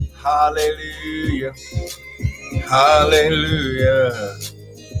Hallelujah. Hallelujah.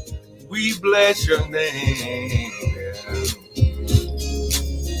 We bless your name.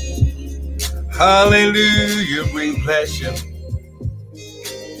 Hallelujah. We bless you.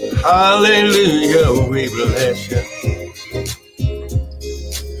 Hallelujah. We bless you.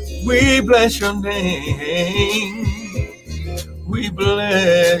 We bless your name. We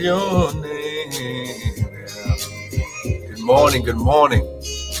bless your name. Good morning. Good morning.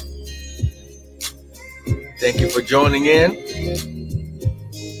 Thank you for joining in.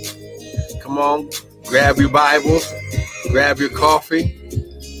 Come on, grab your Bibles, grab your coffee,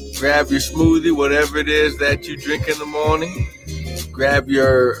 grab your smoothie, whatever it is that you drink in the morning. Grab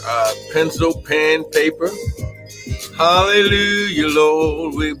your pencil, pen, paper. Hallelujah,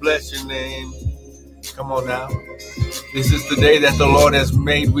 Lord, we bless your name. Come on now. This is the day that the Lord has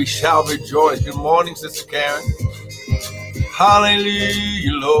made. We shall rejoice. Good morning, Sister Karen.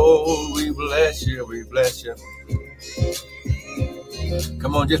 Hallelujah, Lord, we bless you. We bless you.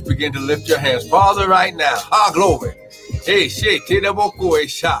 Come on, just begin to lift your hands. Father, right now, ha, glory. Hey, she, tedaboko,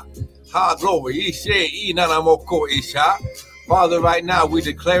 isha. Ha, glory. Ishe, inanamoko, isha. Father, right now, we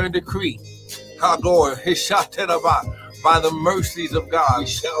declare and decree, ha, glory, isha, tedaba, by the mercies of God,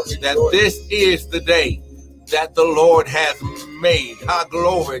 that this is the day that the Lord has made. Ha,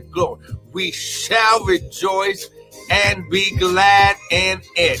 glory, glory. We shall rejoice and be glad in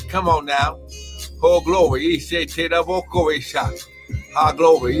it. Come on now. Oh, glory. Ishe, tedaboko, isha. Ha,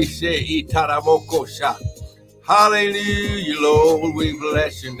 glory. Hallelujah, Lord. We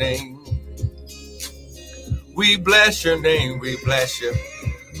bless your name. We bless your name. We bless you.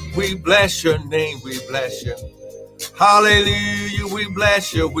 We bless your name. We bless you. Hallelujah. We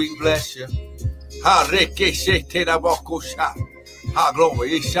bless you. We bless you. Ha,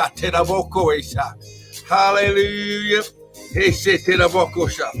 glory. Hallelujah.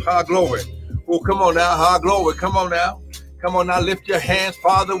 Ha, glory. Oh, come on now. Ha, glory. Come on now. Come on now, lift your hands.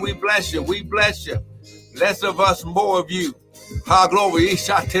 Father, we bless you. We bless you. Less of us, more of you. Ha, glory.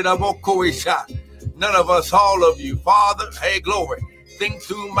 None of us, all of you. Father, hey, glory. Think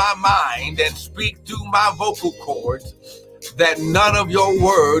through my mind and speak through my vocal cords that none of your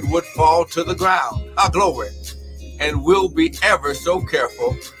word would fall to the ground. Ha, glory. And we'll be ever so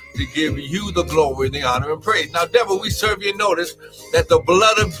careful to give you the glory, the honor, and praise. Now, devil, we serve you. Notice that the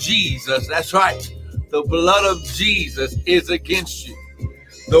blood of Jesus, that's right. The blood of Jesus is against you.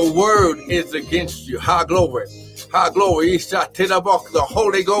 The word is against you. Ha, glory. Ha, glory. The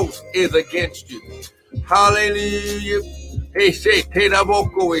Holy Ghost is against you. Hallelujah.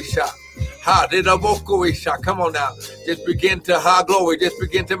 Come on now. Just begin to, ha, glory. Just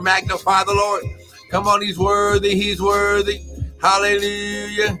begin to magnify the Lord. Come on, he's worthy. He's worthy.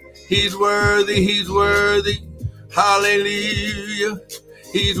 Hallelujah. He's worthy. He's worthy. Hallelujah.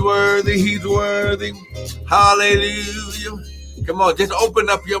 He's worthy, he's worthy. Hallelujah. Come on, just open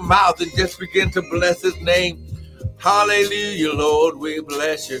up your mouth and just begin to bless his name. Hallelujah, Lord, we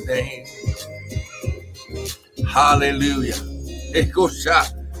bless your name. Hallelujah. Echo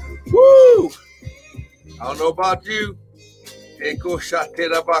shot. Woo! I don't know about you. Echo shot,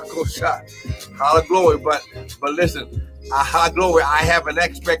 terabako shot. Hallelujah, glory, but listen, high glory, I have an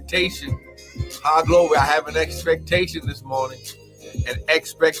expectation. High glory, I have an expectation this morning. An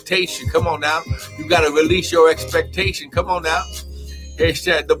expectation. Come on now. You got to release your expectation. Come on now. It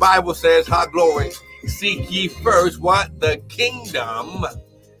said, the Bible says, ha, glory, seek ye first what? The kingdom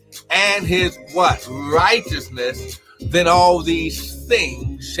and his what? Righteousness. Then all these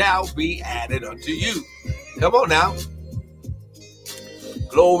things shall be added unto you. Come on now.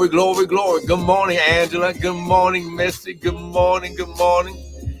 Glory, glory, glory. Good morning, Angela. Good morning, Missy. Good morning, good morning.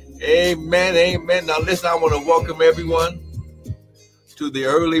 Amen, amen. Now listen, I want to welcome everyone to the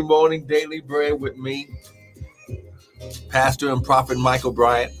early morning daily bread with me, Pastor and Prophet Michael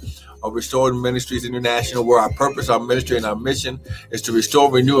Bryant of Restored Ministries International, where our purpose, our ministry, and our mission is to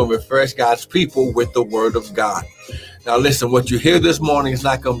restore, renew, and refresh God's people with the word of God. Now listen, what you hear this morning is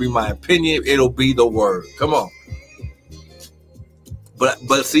not going to be my opinion. It'll be the word. Come on.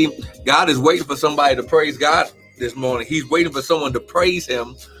 But see, God is waiting for somebody to praise God this morning. He's waiting for someone to praise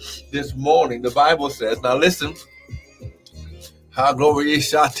him this morning. The Bible says, now listen, how glory is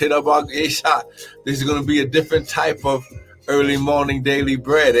shot. This is going to be a different type of early morning daily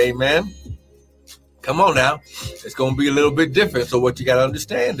bread. Amen. Come on now. It's going to be a little bit different. So what you got to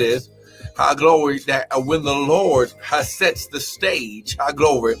understand is how glory that when the Lord sets the stage, how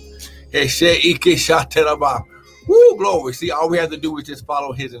glory. Woo, glory. See, all we have to do is just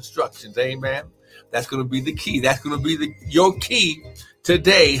follow his instructions. Amen. That's going to be the key. That's going to be your key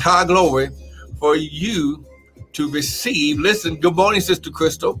today. High glory for you to receive. Listen, good morning, Sister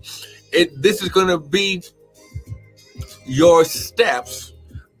Crystal. This is going to be your steps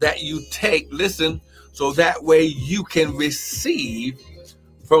that you take. Listen, so that way you can receive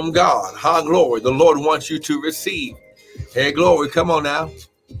from God. Ha, glory. The Lord wants you to receive. Hey, glory. Come on now.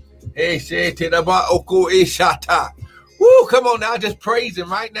 Hey, woo, come on now. Just praise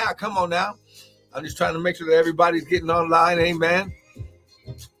him right now. Come on now. I'm just trying to make sure that everybody's getting online. Amen.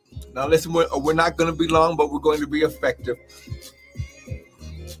 Now, listen, we're not going to be long, but we're going to be effective.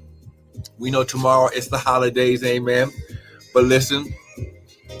 We know tomorrow it's the holidays. Amen. But listen,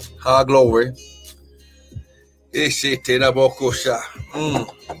 ha, glory.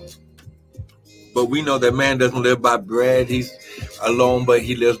 But we know that man doesn't live by bread. He's alone, but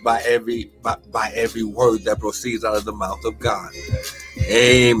he lives by every word that proceeds out of the mouth of God.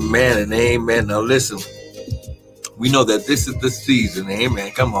 Amen and amen. Now listen, we know that this is the season.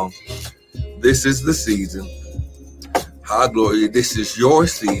 Amen. Come on. This is the season. Ha, glory. This is your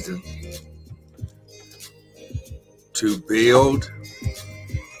season to build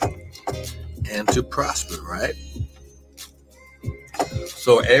and to prosper, right?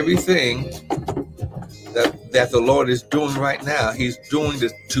 So everything that the Lord is doing right now, he's doing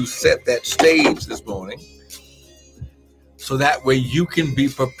this to set that stage this morning, so that way you can be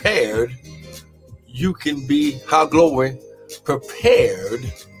prepared. You can be, ha, glory,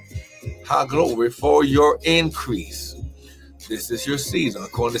 prepared, ha, glory, for your increase. This is your season,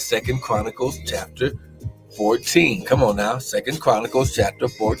 according to 2 Chronicles chapter 14. Come on now, 2 Chronicles chapter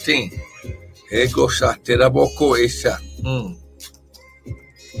 14.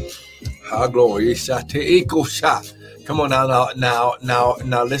 Ha, glory. Come on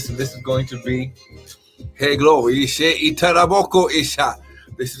now. Listen, this is going to be, hey, glory.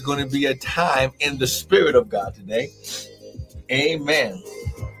 This is going to be a time in the Spirit of God today. Amen.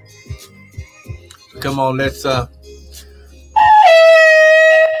 Come on, let's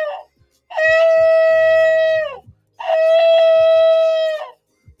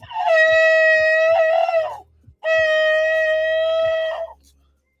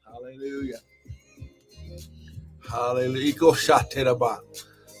Hallelujah.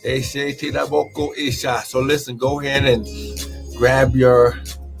 So listen, go ahead and grab your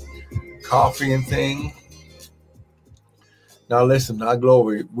coffee and thing. Now listen, now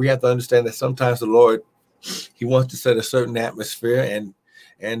glory. We have to understand that sometimes the Lord, he wants to set a certain atmosphere,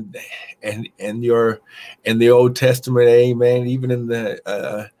 and you're in the Old Testament, amen. Even in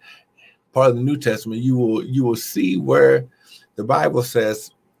the part of the New Testament, you will see where the Bible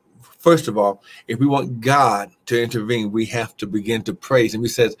says, first of all, if we want God to intervene, we have to begin to praise him. He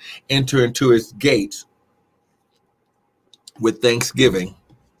says, enter into his gates with thanksgiving,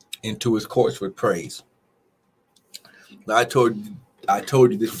 into his courts with praise. Now, I told you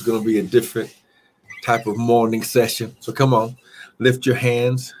this was going to be a different type of morning session. So come on, lift your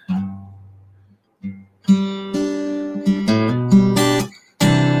hands.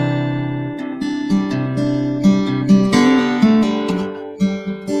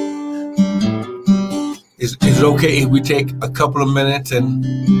 Is it okay if we take a couple of minutes and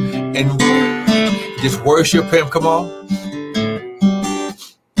just worship him? Come on.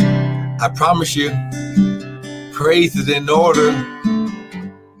 I promise you, praise is in order.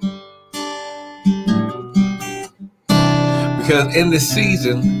 Because in this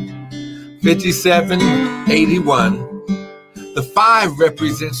season, 5781, the 5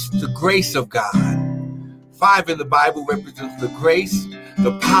 represents the grace of God. 5 in the Bible represents the grace,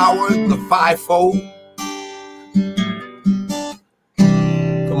 the power, the fivefold.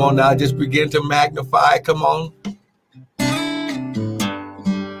 Come on now, just begin to magnify. Come on.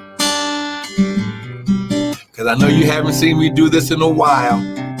 Because I know you haven't seen me do this in a while.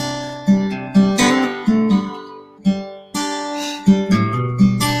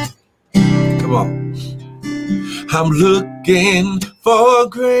 Come on. I'm looking for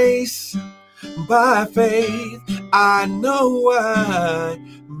grace by faith. I know I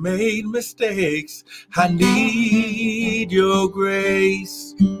made mistakes. I need your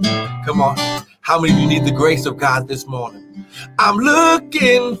grace. Come on. How many of you need the grace of God this morning? I'm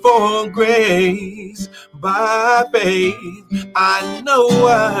looking for grace by faith. I know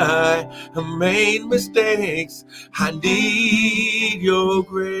I made mistakes. I need your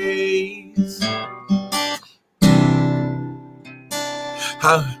grace.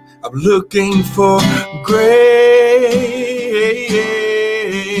 I'm looking for grace.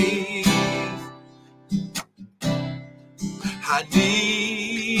 I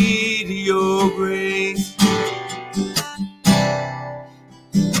need your grace.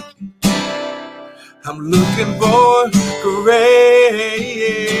 I'm looking for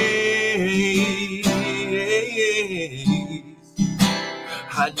grace.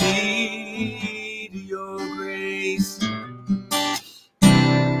 I need your grace.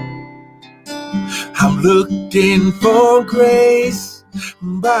 I'm looking for grace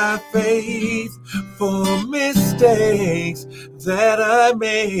by faith for mistakes that I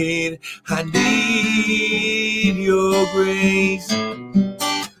made. I need your grace.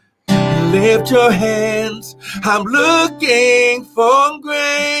 Lift your hands. I'm looking for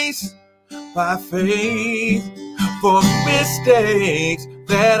grace by faith for mistakes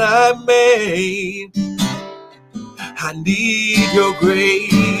that I made. I need your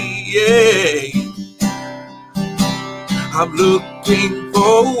grace. Yeah. I'm looking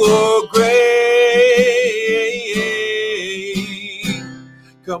for grace.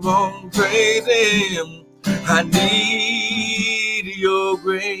 Come on, praise him. I need your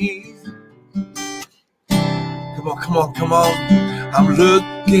grace. Come on. I'm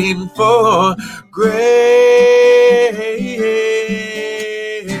looking for grace.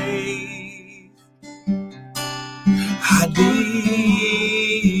 I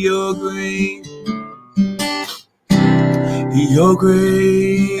need your grace. Your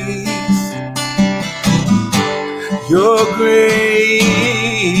grace. Your grace.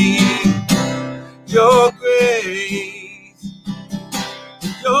 Your grace.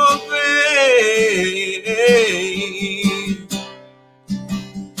 Your grace.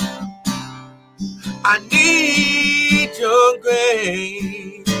 I need your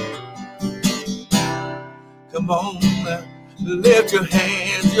grace. Come on, lift your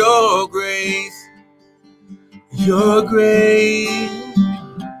hands. Your grace. Your grace.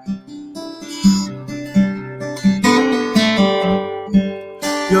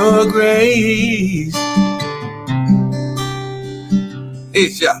 Your grace.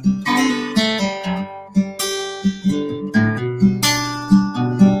 Isha.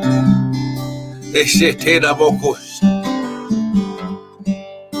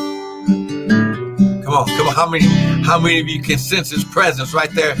 Come on. How many of you can sense his presence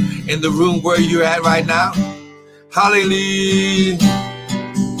right there in the room where you're at right now? Hallelujah.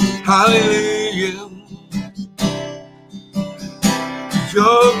 Hallelujah.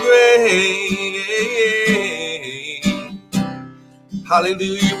 Your grace.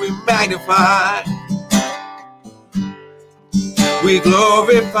 Hallelujah. We magnify. We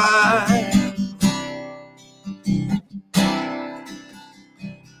glorify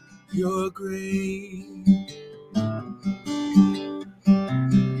your grace.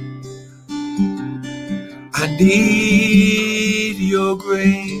 I need your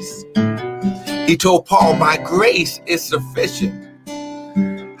grace. He told Paul, my grace is sufficient.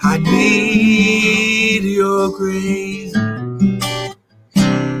 I need your grace.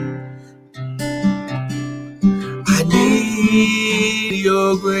 I need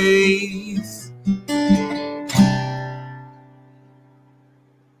your grace.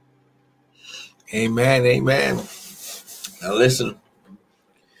 Amen, amen. Now listen,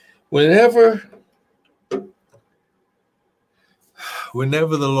 whenever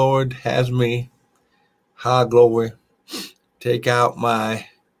the Lord has me, high glory, take out my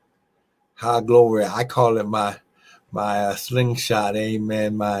high glory. I call it my slingshot.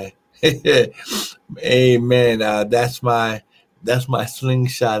 Amen. My amen. That's my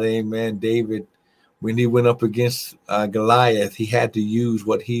slingshot. Amen. David, when he went up against Goliath, he had to use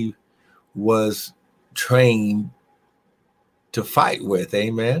what he was trained to fight with.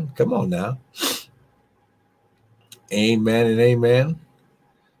 Amen. Come on now. Amen and amen.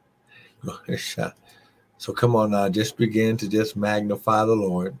 So come on now, just begin to just magnify the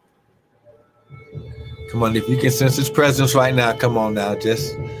Lord. Come on, if you can sense his presence right now, come on now,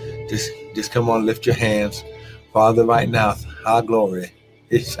 just come on, lift your hands. Father, right now, our glory.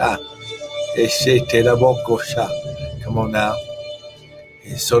 Come on now.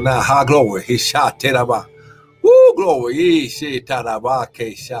 So now, our glory. Woo, glory.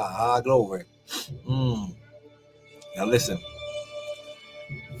 Our glory. Now listen.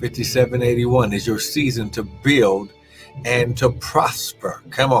 5781 is your season to build and to prosper.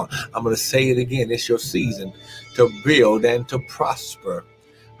 Come on. I'm going to say it again. It's your season to build and to prosper.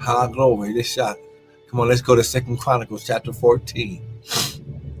 High glory. This shot. Come on, let's go to 2 Chronicles chapter 14.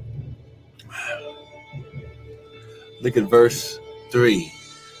 Look at verse 3.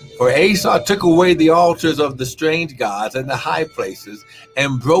 For Asa took away the altars of the strange gods and the high places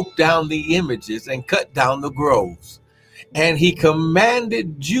and broke down the images and cut down the groves. And he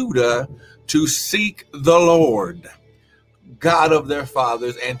commanded Judah to seek the Lord, God of their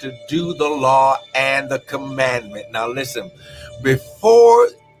fathers, and to do the law and the commandment. Now listen, before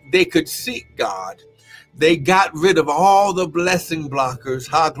they could seek God, they got rid of all the blessing blockers,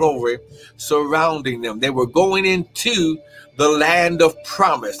 high glory, surrounding them. They were going into the land of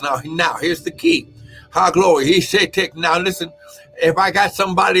promise. Now here's the key. Glory. He said, now listen, if I got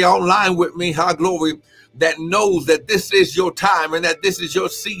somebody online with me, glory, that knows that this is your time and that this is your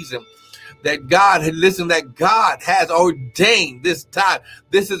season, that God has ordained this time.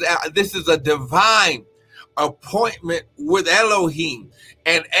 This is a divine appointment with Elohim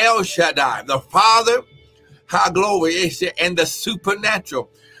and El Shaddai, the Father, glory, and the supernatural.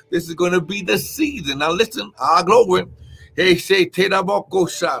 This is going to be the season. Now listen, glory,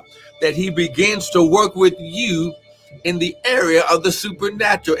 that he begins to work with you in the area of the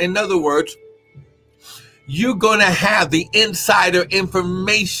supernatural. In other words, you're going to have the insider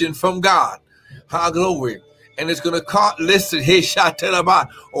information from God. Glory. And it's going to call, listen,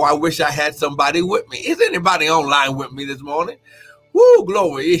 oh, I wish I had somebody with me. Is anybody online with me this morning? Woo,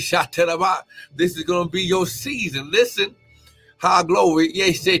 glory. This is going to be your season. Listen, glory,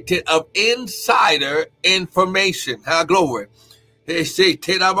 of insider information. Glory.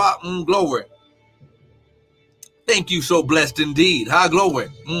 Glory. Thank you, so blessed indeed. Glory.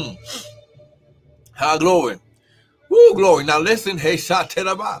 Glory. Woo, glory. Now listen,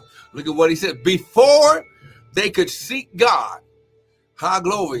 look at what he said. Before they could seek God,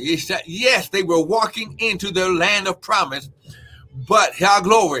 glory. Yes, they were walking into their land of promise, but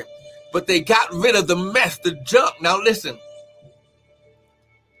glory. But they got rid of the mess, the junk. Now listen.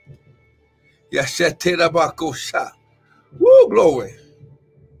 Woo, glory.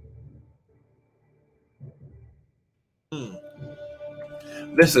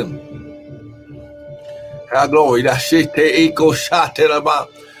 Listen. Glory. Glory.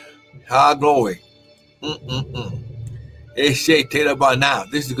 Now,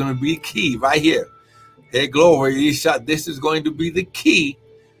 this is going to be key right here. Hey, glory. This is going to be the key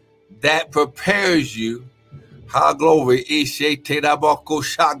that prepares you. Glory.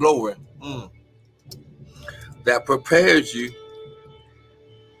 Glory. That prepares you.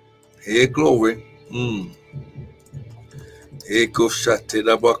 Hey, glory.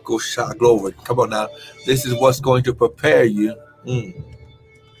 Glory. Come on now. This is what's going to prepare you.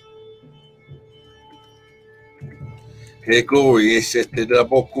 Hey, glory. This is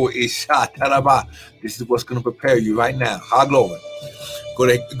what's going to prepare you right now. Glory.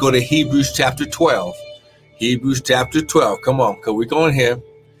 Go to Hebrews chapter 12. Hebrews chapter 12. Come on. We're going here.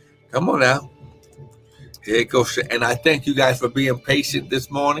 Come on now. Here it goes. And I thank you guys for being patient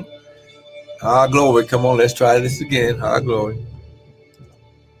this morning. Glory. Come on, let's try this again. Glory.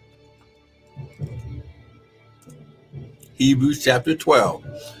 Hebrews chapter 12.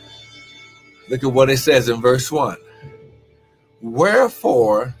 Look at what it says in verse 1.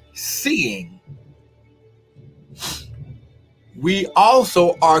 Wherefore, seeing we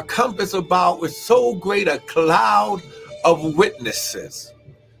also are compassed about with so great a cloud of witnesses.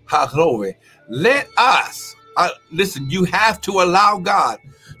 Glory. Let us, listen, you have to allow God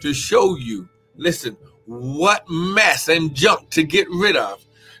to show you, listen, what mess and junk to get rid of.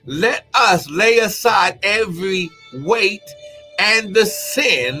 Let us lay aside every weight and the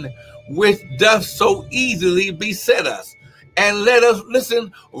sin which doth so easily beset us. And let us,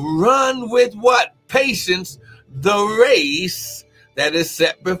 listen, run with what? Patience, the race that is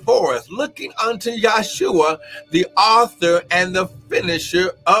set before us, looking unto Yeshua, the author and the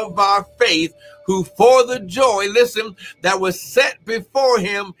finisher of our faith, who for the joy, listen, that was set before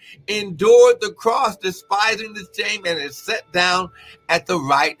him, endured the cross, despising the shame, and is set down at the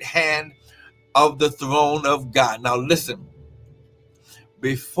right hand of the throne of God. Now listen,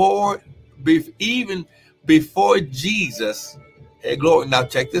 even before Jesus, hey, glory, now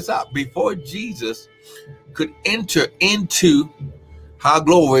check this out, before Jesus could enter into,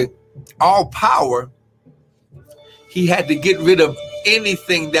 glory, all power, he had to get rid of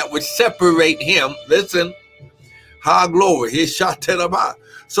anything that would separate him. Listen, glory, his shaterabah.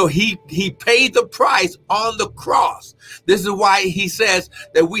 So he paid the price on the cross. This is why he says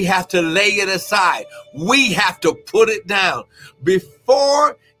that we have to lay it aside. We have to put it down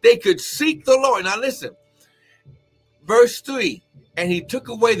before they could seek the Lord. Now listen, verse 3. And he took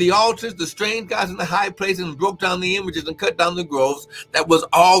away the altars, the strange gods in the high places, and broke down the images and cut down the groves that was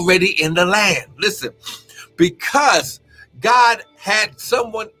already in the land. Listen, because God had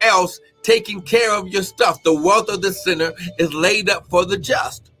someone else taking care of your stuff, the wealth of the sinner is laid up for the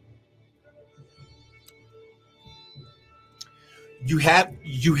just. You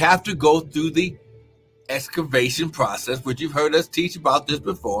have to go through the excavation process, which you've heard us teach about this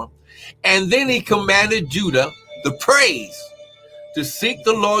before. And then he commanded Judah the praise, to seek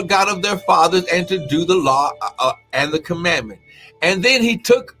the Lord God of their fathers and to do the law and the commandment. And then he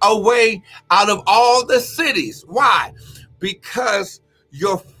took away out of all the cities. Why? Because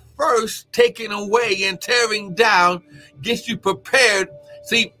your first taking away and tearing down gets you prepared.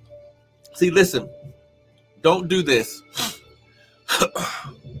 See, listen, don't do this.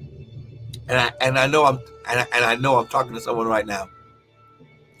 and I know I'm talking to someone right now.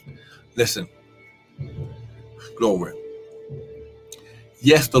 Listen, glory.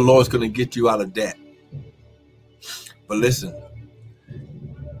 Yes, the Lord's going to get you out of debt. But listen,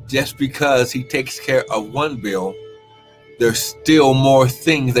 just because he takes care of one bill, there's still more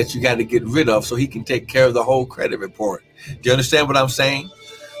things that you got to get rid of so he can take care of the whole credit report. Do you understand what I'm saying?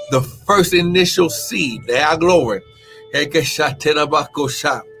 The first initial seed, glory.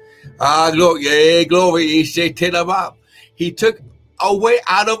 Glory. He took away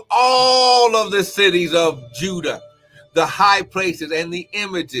out of all of the cities of Judah the high places and the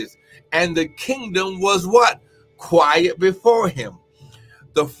images, and the kingdom was what? Quiet before him.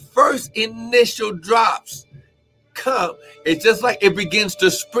 The first initial drops come. It's just like it begins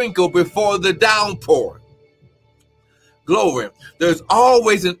to sprinkle before the downpour. Glory. There's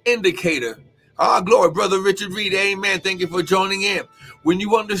always an indicator. Glory. Brother Richard Reed, amen. Thank you for joining in. When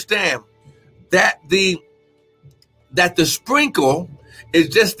you understand that the sprinkle is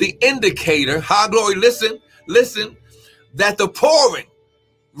just the indicator. Glory. Listen. That the pouring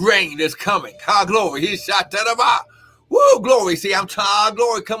rain is coming. Glory. He shot that about. Woo, glory. See,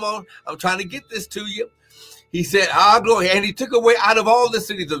 glory. Come on. I'm trying to get this to you. He said, glory. And he took away out of all the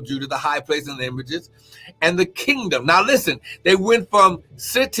cities of Judah the high places and the images and the kingdom. Now listen, they went from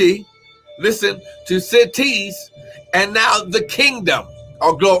city, to cities, and now the kingdom.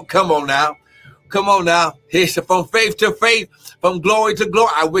 Glory. Come on now. Here's from faith to faith, from glory to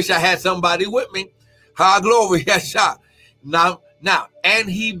glory. I wish I had somebody with me. Glory. Yes, Now, and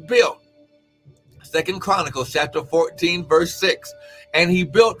he built, 2 Chronicles chapter 14, verse 6, and he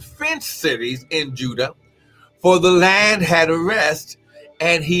built fenced cities in Judah, for the land had a rest,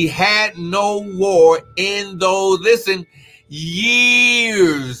 and he had no war in those,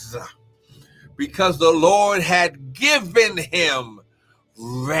 years, because the Lord had given him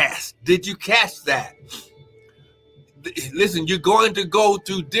rest. Did you catch that? Listen, you're going to go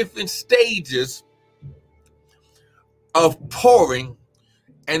through different stages of pouring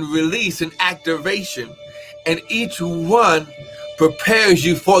and release and activation, and each one prepares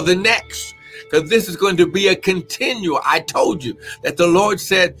you for the next, because this is going to be a continual. I told you that the Lord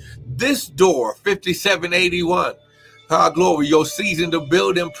said this door, 5781, glory, your season to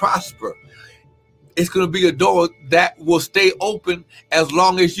build and prosper, it's going to be a door that will stay open as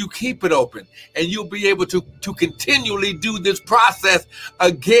long as you keep it open. And you'll be able to continually do this process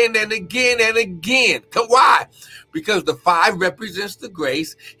again and again and again. Why? Because the 5 represents the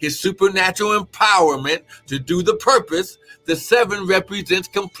grace, his supernatural empowerment to do the purpose. The 7 represents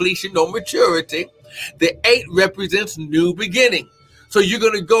completion or maturity. The 8 represents new beginning. So you're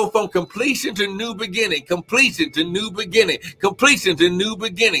going to go from completion to new beginning, completion to new beginning, completion to new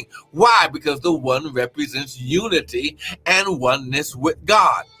beginning. Why? Because the 1 represents unity and oneness with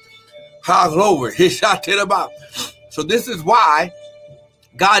God. Glory. So this is why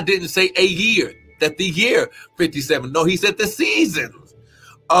God didn't say a year, that the year 57. No, he said the season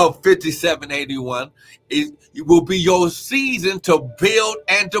of 5781 will be your season to build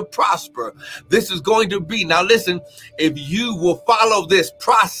and to prosper. This is going to be, now listen, if you will follow this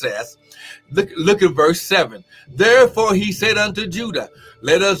process, look at verse 7. Therefore he said unto Judah,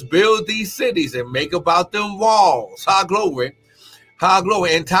 let us build these cities and make about them walls. Glory,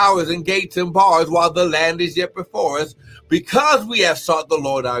 and towers and gates and bars while the land is yet before us. Because we have sought the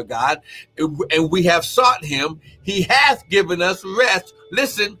Lord our God, and we have sought him, he hath given us rest.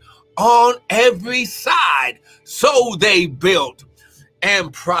 Listen, on every side. So they built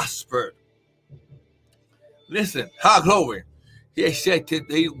and prospered. Listen, glory.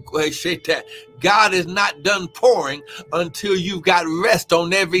 God is not done pouring until you've got rest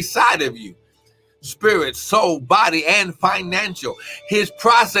on every side of you. Spirit, soul, body, and financial. His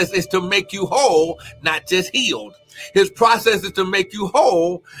process is to make you whole, not just healed. His process is to make you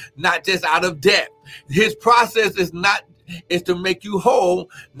whole, not just out of debt. His process is to make you whole,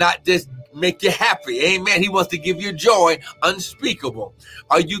 not just make you happy. Amen. He wants to give you joy unspeakable.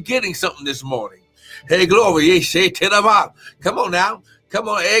 Are you getting something this morning? Hey, glory. Come on now. Come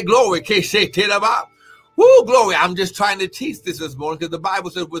on. Hey, glory. Woo, glory. I'm just trying to teach this morning because the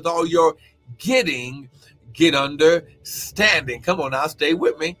Bible says with all your getting, get understanding. Come on now. Stay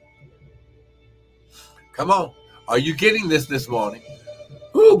with me. Come on. Are you getting this morning?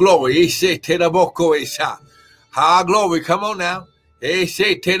 Woo, glory. Glory. Come on now.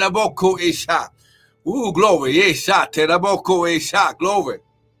 Ooh, glory. Glory.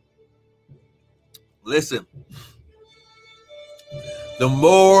 Listen. the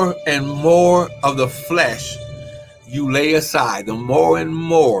more and more of the flesh you lay aside, the more and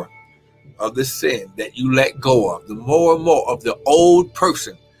more of the sin that you let go of, the more and more of the old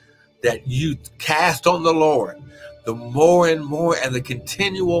person that you cast on the Lord, the more and more, and the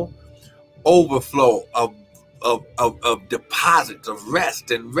continual overflow of deposits of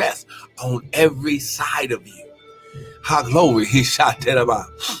rest and rest on every side of you. Ha, glory. He shot that about.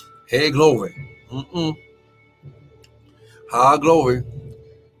 Hey, glory. Ha, glory.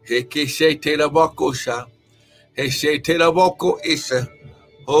 He kishe te la bako sha. He she te la bako isha.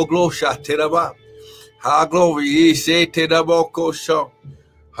 Oh, glory. Te la ba. Ha, glory. He she te la bako sha.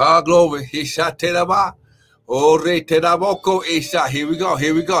 Ha, glory. He shot te la ba. Oh, re te la bako isha. Here we go.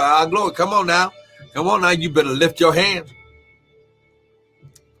 Here we go. Ha, glory. Come on now. Come on now. You better lift your hands.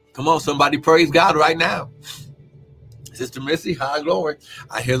 Come on, somebody praise God right now. Sister Missy, high glory.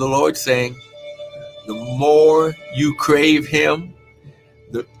 I hear the Lord saying, the more you crave him,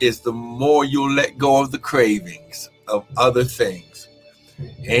 the more you'll let go of the cravings of other things.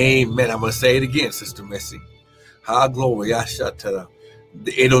 Amen. I'm going to say it again, Sister Missy. High glory.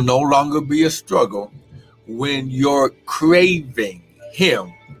 It'll no longer be a struggle when you're craving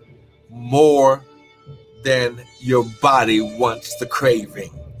him more than your body wants the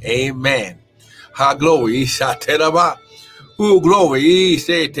craving. Amen. Ha, glory. Ooh, glory.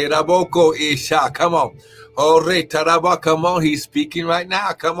 Come on. Oh, re taraba. Come on. He's speaking right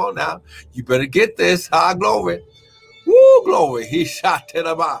now. Come on now. You better get this. Ha, glory. Ooh, glory. He shot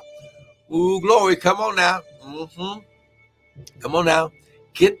taraba. Ooh, glory. Come on now. Come on now.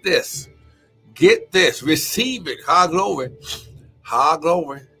 Get this. Get this. Receive it. Ha, glory. Ha,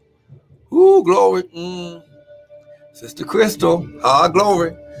 glory. Ooh, glory. Sister Crystal. Ha,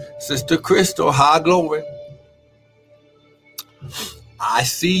 glory. Sister Crystal. Ha, glory. I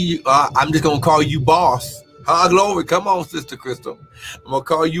see you. I'm just going to call you boss. Ha, glory. Come on, Sister Crystal. I'm going to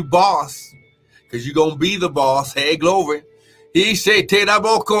call you boss because you're going to be the boss. Hey, glory. He say te da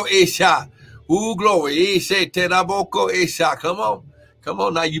boko isha. Ooh, glory. He say te da boko isha. Come on. Come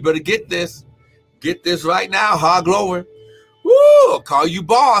on now. You better get this. Get this right now. Ha, glory. Woo, I'll call you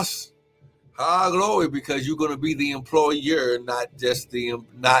boss. Ha, glory, because you're going to be the employer, not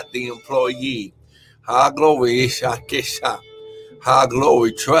the employee. Ha, glory. Isha kisha. Ha,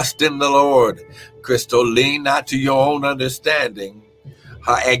 glory. Trust in the Lord. Crystal, lean not to your own understanding.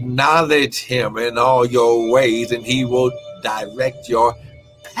 Acknowledge him in all your ways, and he will direct your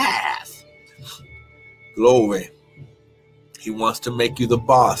path. Glory. He wants to make you the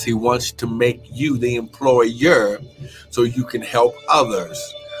boss. He wants to make you the employer so you can help others.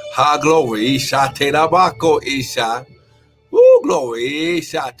 Ha, glory. Isha te rabako isha. Woo, glory.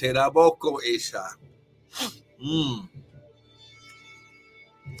 Isha te raboko isha.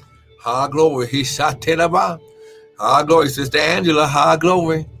 Ha, glory. Isha te raba. Ha, glory. Sister Angela. Ha,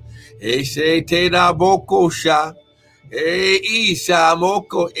 glory. Isha te raboko sha. Isha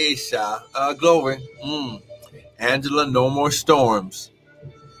moko isha. Glory. Angela, no more storms.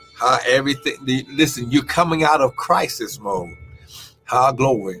 Everything. Listen, you're coming out of crisis mode. Ha,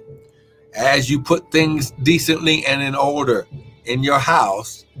 glory. As you put things decently and in order in your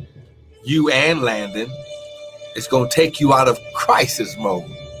house, you and Landon, it's going to take you out of crisis mode.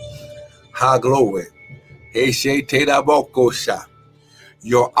 Ha, glory.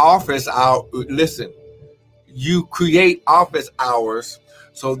 Your office hour, listen, you create office hours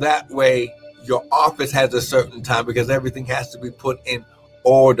so that way your office has a certain time because everything has to be put in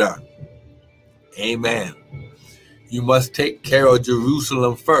order. Amen. You must take care of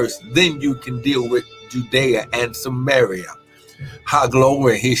Jerusalem first. Then you can deal with Judea and Samaria. Ha,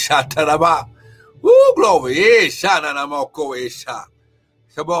 glory. He shataraba. Woo, glory.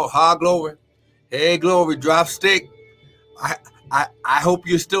 Come on. Ha, glory. Hey, glory. Drop stick. I hope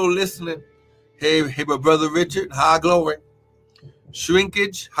you're still listening. Hey, my brother Richard. Ha, glory.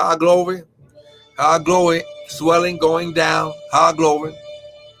 Shrinkage. Ha, glory. Ha, glory. Swelling going down. Ha, glory.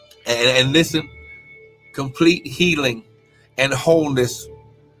 And listen. Complete healing and wholeness.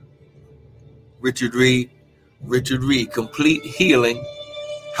 Richard Reed, complete healing.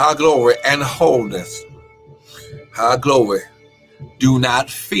 Ha, glory, and wholeness. Ha, glory. Do not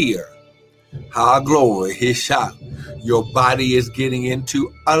fear. Ha, glory. His shot. Your body is getting into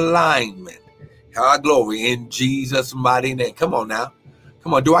alignment. Ha, glory, in Jesus' mighty name. Come on now.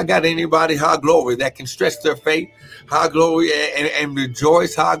 Come on. Do I got anybody, ha, glory, that can stretch their faith? Ha, glory, and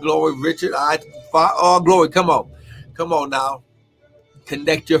rejoice. Ha, glory, Richard. Oh, glory. Come on. Come on now.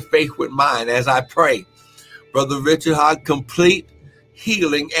 Connect your faith with mine as I pray. Brother Richard, ha, complete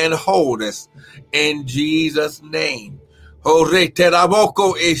healing and wholeness in Jesus' name.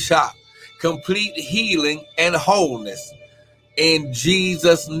 Complete healing and wholeness in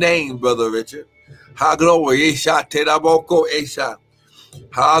Jesus' name, Brother Richard. Ha glory. Esha teraboko esha.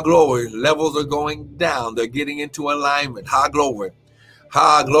 Ha glory. Levels are going down. They're getting into alignment. Ha glory.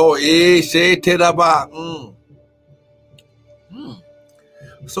 Ha glory. Esha teraba.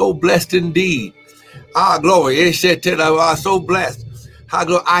 So blessed indeed. Ah, glory. Esha teraba. So blessed. Ha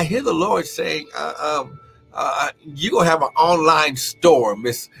glory. I hear the Lord saying, you're going to have an online store,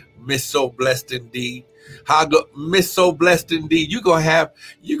 Miss So Blessed Indeed. Miss So Blessed Indeed. You're going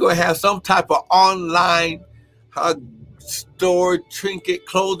to have some type of online store, trinket,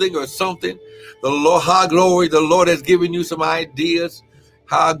 clothing or something. The Lord, glory, the Lord has given you some ideas.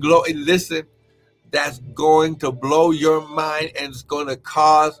 Glory. Listen, that's going to blow your mind and it's going to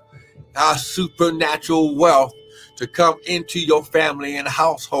cause our supernatural wealth to come into your family and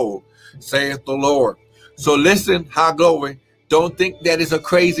household, saith the Lord. So listen, glory. Don't think that it's a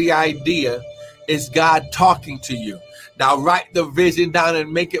crazy idea. It's God talking to you. Now write the vision down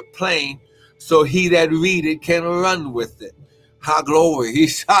and make it plain so he that read it can run with it. Glory. He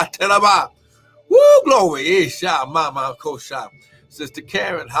shot about. Woo, glory. He shot mama kosha. Sister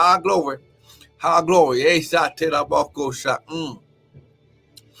Karen, glory. Glory. He shot about kosha.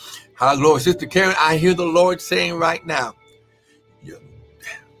 Glory. Sister Karen, I hear the Lord saying right now,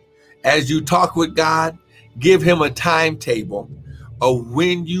 as you talk with God, give him a timetable of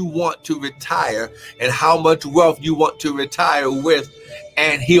when you want to retire and how much wealth you want to retire with,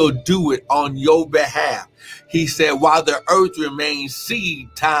 and he'll do it on your behalf. He said, while the earth remains,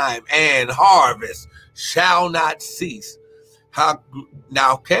 seed time and harvest shall not cease.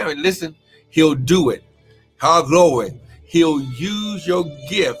 Now, Karen, listen, he'll do it. Glory. He'll use your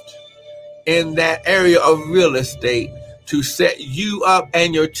gift in that area of real estate to set you up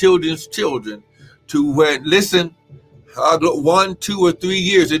and your children's children to where, listen, 1, 2, or 3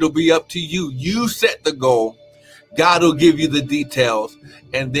 years, it'll be up to you. You set the goal. God will give you the details,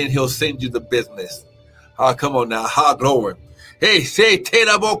 and then he'll send you the business. Come on now. Glory. Hey, say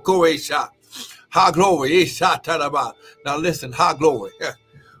teraboko esha. Glory. Esha taraba. Now listen. Glory.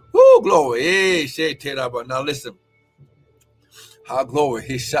 Woo, glory. Hey, say teraba. Now listen. Glory.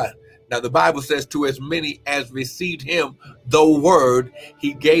 Esha. Now the Bible says, to as many as received him, the word,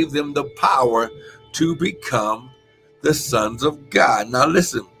 he gave them the power to become the sons of God. Now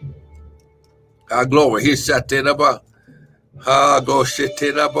listen. Glory. He shot it about. Go shit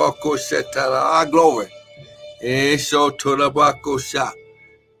it about. Go shit it. Glory. He shot it about. Go shot.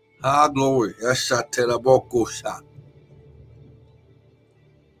 Glory. He shot it about. Go shot.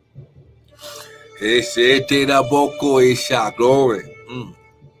 He shot it about. Go shot. Glory.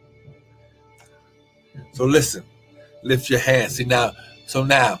 So listen, lift your hands. See now,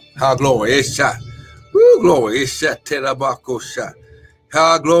 glory, it's shot. Woo, glory, it's shot, terabako shot.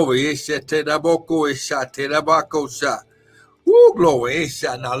 Glory, it's shot, terabako, it's shot, terabako shot. Woo, glory, it's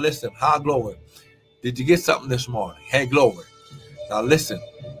shot. Now listen, glory. Did you get something this morning? Hey, glory. Now listen,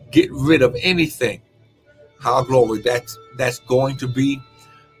 get rid of anything, glory, that's going to be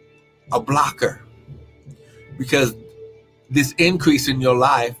a blocker. Because this increase in your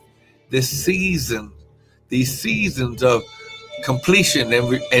life, these seasons of completion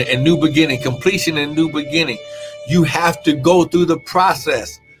and new beginning, completion and new beginning, you have to go through the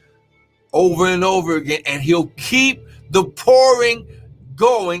process over and over again, and he'll keep the pouring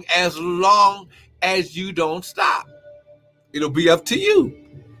going as long as you don't stop. It'll be up to you.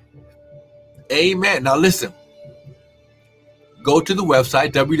 Amen. Now listen, go to the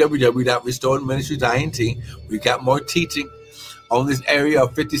website, www.restoredministries.int. We've got more teaching on this area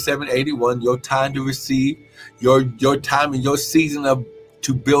of 5781, your time to receive, your time and your season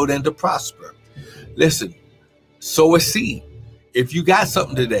to build and to prosper. Listen, sow a seed. If you got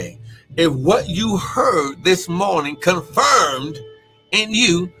something today, if what you heard this morning confirmed in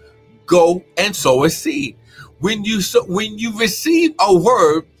you, go and sow a seed. When you receive a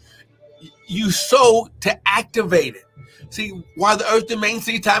word, you sow to activate it. See, while the earth remains,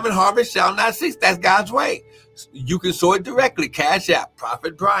 seed time and harvest shall not cease. That's God's way. You can sow it directly. Cash App,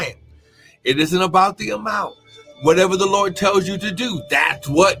 Prophet Brian. It isn't about the amount. Whatever the Lord tells you to do, that's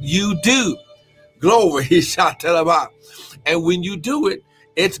what you do. Glory. And when you do it,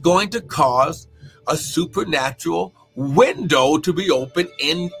 it's going to cause a supernatural window to be open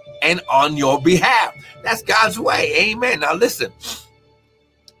in and on your behalf. That's God's way. Amen. Now listen.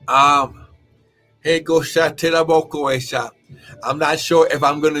 I'm not sure if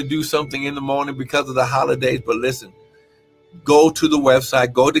I'm going to do something in the morning because of the holidays, but listen, go to the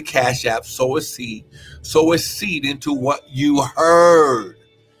website, go to Cash App, sow a seed into what you heard.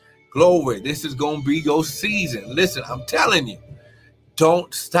 Glory. This is going to be your season. Listen, I'm telling you,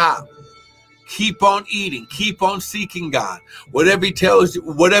 don't stop. Keep on eating. Keep on seeking God. Whatever he tells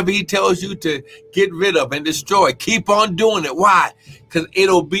you to get rid of and destroy, keep on doing it. Why? Because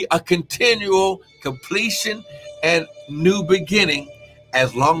it'll be a continual completion and new beginning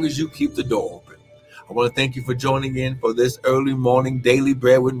as long as you keep the door open. I want to thank you for joining in for this early morning daily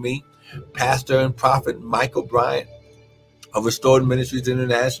bread with me, Pastor and Prophet Michael Bryant of Restored Ministries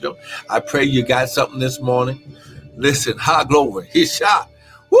International. I pray you got something this morning. Listen, glory. He's shot.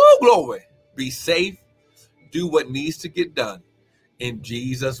 Woo, glory. Be safe. Do what needs to get done. In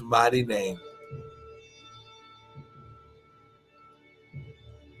Jesus' mighty name.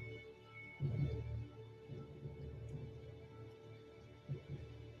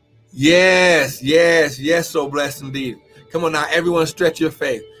 Yes, so blessed indeed. Come on now, everyone stretch your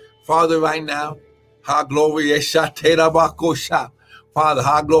faith. Father, right now, glory.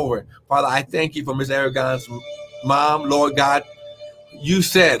 Father, glory. Father, I thank you for Miss Aragon's mom, Lord God. You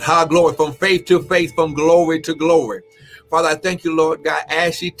said, glory, from faith to faith, from glory to glory. Father, I thank you, Lord God,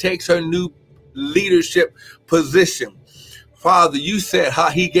 as she takes her new leadership position. Father, you said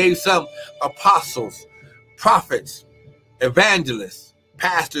he gave some apostles, prophets, evangelists,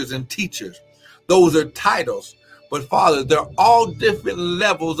 pastors, and teachers. Those are titles. But Father, they're all different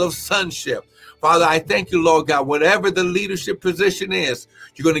levels of sonship. Father, I thank you, Lord God, whatever the leadership position is,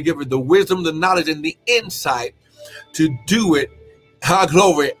 you're going to give her the wisdom, the knowledge, and the insight to do it,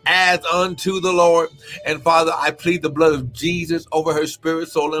 glory, as unto the Lord. And Father, I plead the blood of Jesus over her spirit,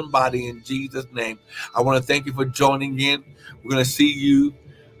 soul, and body in Jesus' name. I want to thank you for joining in. We're going to see you.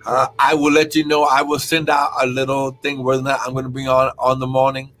 I will let you know. I will send out a little thing whether or not I'm going to bring on the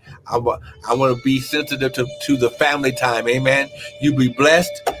morning. I want to be sensitive to the family time. Amen. You be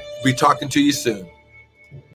blessed. Be talking to you soon.